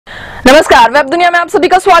नमस्कार, वेब दुनिया में आप सभी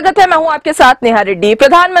का स्वागत है। मैं हूं आपके साथ नेहा रेड्डी।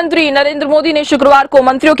 प्रधानमंत्री नरेंद्र मोदी ने शुक्रवार को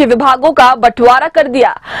मंत्रियों के विभागों का बंटवारा कर दिया।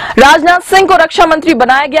 राजनाथ सिंह को रक्षा मंत्री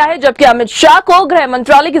बनाया गया है, जबकि अमित शाह को गृह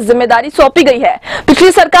मंत्रालय की जिम्मेदारी सौंपी गई है।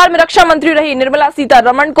 पिछली सरकार में रक्षा मंत्री रही निर्मला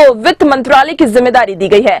सीतारमण को वित्त मंत्रालय की जिम्मेदारी दी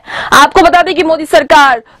गई है। आपको बता दें कि मोदी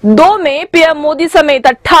सरकार 2 में पीएम मोदी समेत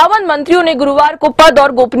 58 मंत्रियों ने गुरुवार को पद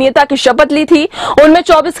और गोपनीयता की शपथ ली थी। उनमें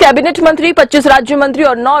 24 कैबिनेट मंत्री, 25 राज्य मंत्री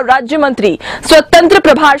और 9 राज्य मंत्री स्वतंत्र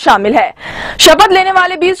प्रभार शामिल है। शपथ लेने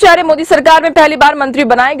वाले 20 चेहरे मोदी सरकार में पहली बार मंत्री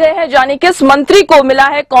बनाए गए हैं। जाने किस मंत्री को मिला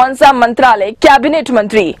है कौन सा मंत्रालय? कैबिनेट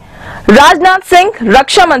मंत्री राजनाथ सिंह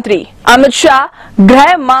रक्षा मंत्री, अमित शाह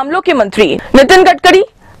गृह मामलों के मंत्री, नितिन गडकरी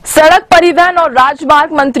सड़क परिवहन और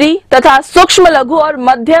राजमार्ग मंत्री तथा सूक्ष्म लघु और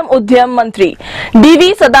मध्यम उद्यम मंत्री,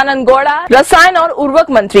 डीवी सदानंद गौड़ा रसायन और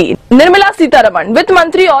उर्वरक मंत्री, निर्मला सीतारमण वित्त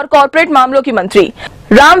मंत्री और कॉर्पोरेट मामलों की मंत्री,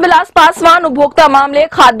 रामविलास पासवान उपभोक्ता मामले,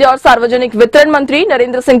 खाद्य और सार्वजनिक वितरण मंत्री,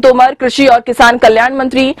 नरेंद्र सिंह तोमर कृषि और किसान कल्याण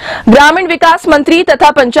मंत्री, ग्रामीण विकास मंत्री तथा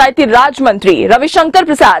पंचायती राज मंत्री, रविशंकर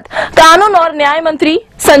प्रसाद कानून और न्याय मंत्री,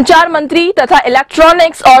 संचार मंत्री तथा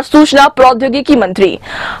इलेक्ट्रॉनिक्स और सूचना प्रौद्योगिकी मंत्री,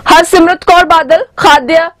 हरसिमरत कौर बादल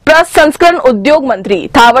खाद्य प्रसंस्करण उद्योग मंत्री,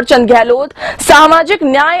 थावरचंद गहलोत सामाजिक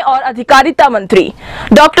न्याय और अधिकारिता मंत्री,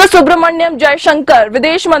 डॉक्टर सुब्रमण्यम जयशंकर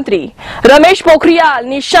विदेश मंत्री, रमेश पोखरियाल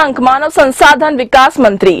निशंक मानव संसाधन विकास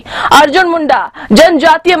मंत्री, अर्जुन मुंडा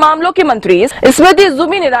जनजातीय मामलों के मंत्री, स्मृति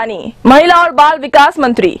जुबिन ईरानी महिला और बाल विकास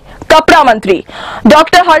मंत्री, कपड़ा मंत्री,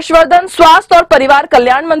 डॉक्टर हर्षवर्धन स्वास्थ्य और परिवार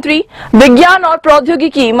कल्याण मंत्री, विज्ञान और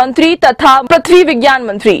प्रौद्योगिकी मंत्री तथा पृथ्वी विज्ञान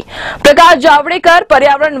मंत्री, प्रकाश जावड़ेकर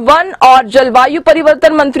पर्यावरण वन और जलवायु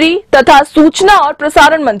परिवर्तन मंत्री तथा सूचना और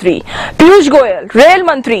प्रसारण मंत्री, पीयूष गोयल रेल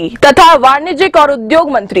मंत्री तथा वाणिज्यिक और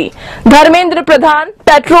उद्योग मंत्री, धर्मेंद्र प्रधान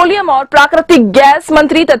पेट्रोलियम और प्राकृतिक गैस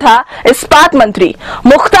मंत्री तथा इस्पात मंत्री,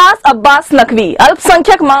 मुख्तार अब्बास नकवी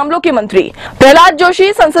अल्पसंख्यक मामलों के मंत्री, प्रहलाद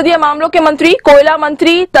जोशी संसदीय मामलों के मंत्री, कोयला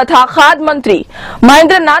मंत्री तथा खाद्य मंत्री,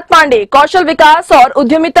 महेंद्र नाथ पांडे कौशल विकास और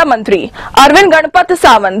उद्यमिता मंत्री, अरविंद गणपत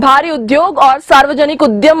सावंत भारी उद्योग और सार्वजनिक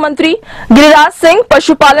उद्यम मंत्री, गिरिराज सिंह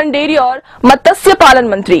पशुपालन डेयरी और मत्स्य पालन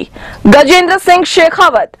मंत्री, गजेंद्र सिंह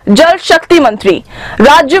शेखावत जल शक्ति मंत्री,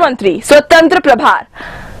 राज्य मंत्री स्वतंत्र प्रभार,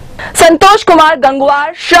 संतोष कुमार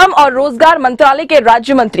गंगवार श्रम और रोजगार मंत्रालय के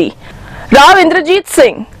राज्य मंत्री, राव इंद्रजीत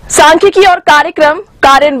सिंह सांख्यिकी और कार्यक्रम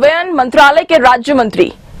कार्यान्वयन मंत्रालय के राज्य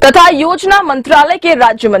मंत्री तथा योजना मंत्रालय के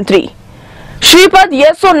राज्य मंत्री, श्रीपद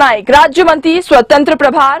येसो नाइक राज्य मंत्री स्वतंत्र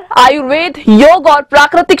प्रभार, आयुर्वेद योग और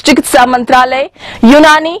प्राकृतिक चिकित्सा मंत्रालय,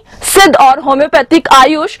 यूनानी सिद्ध और होम्योपैथिक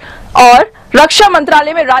आयुष और रक्षा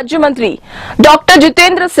मंत्रालय में राज्य मंत्री, डॉक्टर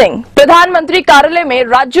जितेंद्र सिंह प्रधानमंत्री कार्यालय में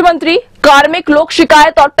राज्य मंत्री, कार्मिक लोक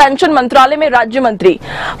शिकायत और पेंशन मंत्रालय में राज्य मंत्री,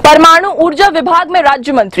 परमाणु ऊर्जा विभाग में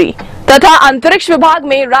राज्य मंत्री तथा अंतरिक्ष विभाग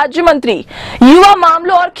में राज्य मंत्री, युवा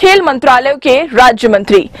मामलों और खेल मंत्रालय के राज्य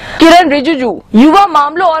मंत्री, किरण रिजिजू युवा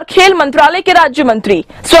मामलों और खेल मंत्रालय के राज्य मंत्री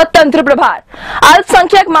स्वतंत्र प्रभार,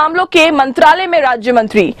 अल्पसंख्यक मामलों के मंत्रालय में राज्य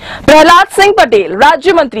मंत्री, प्रहलाद सिंह पटेल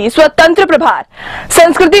राज्य मंत्री स्वतंत्र प्रभार,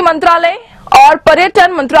 संस्कृति मंत्रालय और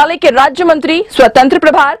पर्यटन मंत्रालय के राज्य मंत्री स्वतंत्र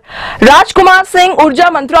प्रभार, राजकुमार सिंह ऊर्जा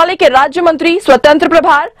मंत्रालय के राज्य मंत्री स्वतंत्र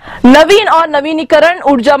प्रभार, नवीन और नवीनीकरण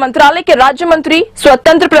ऊर्जा मंत्रालय के राज्य मंत्री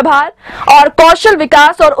स्वतंत्र प्रभार और कौशल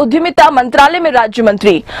विकास और उद्यमिता मंत्रालय में राज्य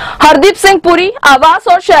मंत्री, हरदीप सिंह पुरी आवास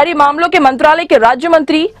और शहरी मामलों के मंत्रालय के राज्य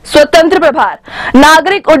मंत्री स्वतंत्र प्रभार,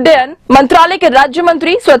 नागरिक उड्डयन मंत्रालय के राज्य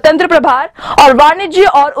मंत्री स्वतंत्र प्रभार और वाणिज्य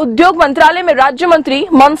और उद्योग मंत्रालय में राज्य मंत्री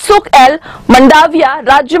मनसुख एल मंडाविया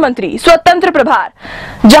राज्य मंत्री स्वतंत्र प्रभार,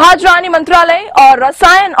 जहाजरानी मंत्रालय और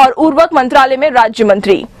रसायन और उर्वरक मंत्रालय में राज्य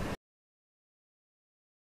मंत्री,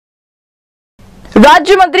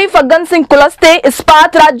 राज्य मंत्री फग्गन सिंह कुलस्ते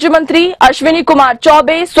इस्पात राज्य मंत्री, अश्विनी कुमार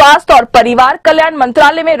चौबे स्वास्थ्य और परिवार कल्याण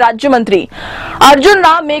मंत्रालय में राज्य मंत्री, अर्जुन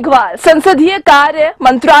राम मेघवाल संसदीय कार्य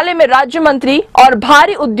मंत्रालय में राज्य मंत्री और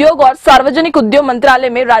भारी उद्योग और सार्वजनिक उद्योग मंत्रालय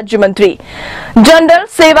में राज्य मंत्री, जनरल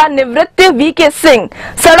सेवानिवृत्त वीके सिंह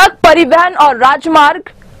सड़क परिवहन और राजमार्ग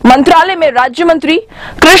मंत्रालय में राज्य मंत्री,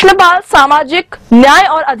 कृष्णपाल सामाजिक न्याय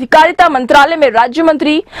और अधिकारिता मंत्रालय में राज्य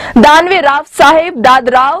मंत्री, दानवे राव साहेब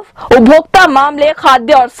दादराव उपभोक्ता मामले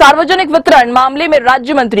खाद्य और सार्वजनिक वितरण मामले में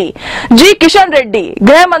राज्य मंत्री, जी किशन रेड्डी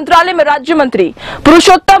गृह मंत्रालय में राज्य मंत्री,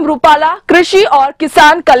 पुरुषोत्तम रूपाला कृषि और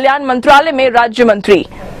किसान कल्याण मंत्रालय में राज्य मंत्री,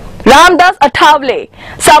 रामदास अठावले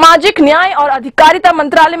सामाजिक न्याय और अधिकारिता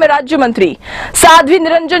मंत्रालय में राज्य मंत्री, साध्वी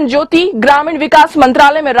निरंजन ज्योति ग्रामीण विकास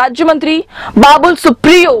मंत्रालय में राज्य मंत्री, बाबुल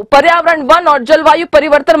सुप्रियो पर्यावरण वन और जलवायु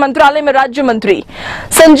परिवर्तन मंत्रालय में राज्य मंत्री,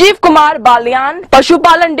 संजीव कुमार बालियान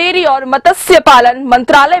पशुपालन डेयरी और मत्स्य पालन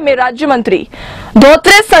मंत्रालय में राज्य मंत्री,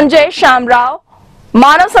 धोत्रे संजय श्यामराव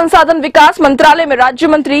मानव संसाधन विकास मंत्रालय में राज्य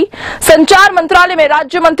मंत्री, संचार मंत्रालय में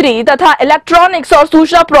राज्य मंत्री तथा इलेक्ट्रॉनिक्स और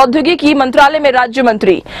सूचना प्रौद्योगिकी मंत्रालय में राज्य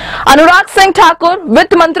मंत्री। अनुराग सिंह ठाकुर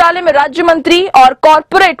वित्त मंत्रालय में राज्य मंत्री और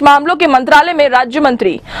कॉर्पोरेट मामलों के मंत्रालय में राज्य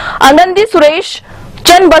मंत्री। आनंदी सुरेश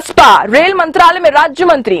बसपा रेल मंत्रालय में राज्य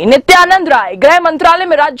मंत्री। नित्यानंद राय गृह मंत्रालय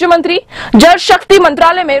में राज्य मंत्री, जल शक्ति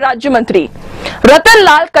मंत्रालय में राज्य मंत्री। रतन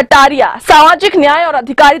लाल कटारिया सामाजिक न्याय और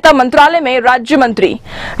अधिकारिता मंत्रालय में राज्य मंत्री।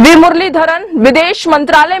 वी मुरलीधरन विदेश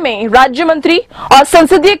मंत्रालय में राज्य मंत्री और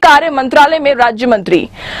संसदीय कार्य मंत्रालय में राज्य मंत्री।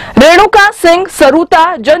 रेणुका सिंह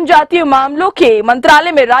सरूता जनजातीय मामलों के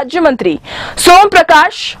मंत्रालय में राज्य मंत्री। सोम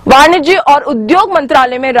प्रकाश वाणिज्य और उद्योग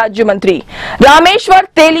मंत्रालय में राज्य मंत्री। रामेश्वर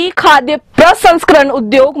तेली खाद्य प्रसंस्करण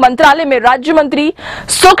उद्योग मंत्रालय में राज्य मंत्री।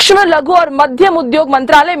 सूक्ष्म लघु और मध्यम उद्योग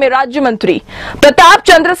मंत्रालय में राज्य मंत्री। प्रताप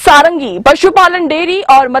चंद्र सारंगी पशुपालन डेयरी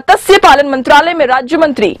और मत्स्य पालन मंत्रालय में राज्य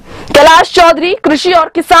मंत्री। कैलाश चौधरी कृषि और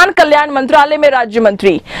किसान कल्याण मंत्रालय में राज्य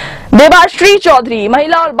मंत्री। देवाश्री चौधरी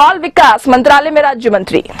महिला और बाल विकास मंत्रालय में राज्य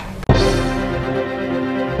मंत्री।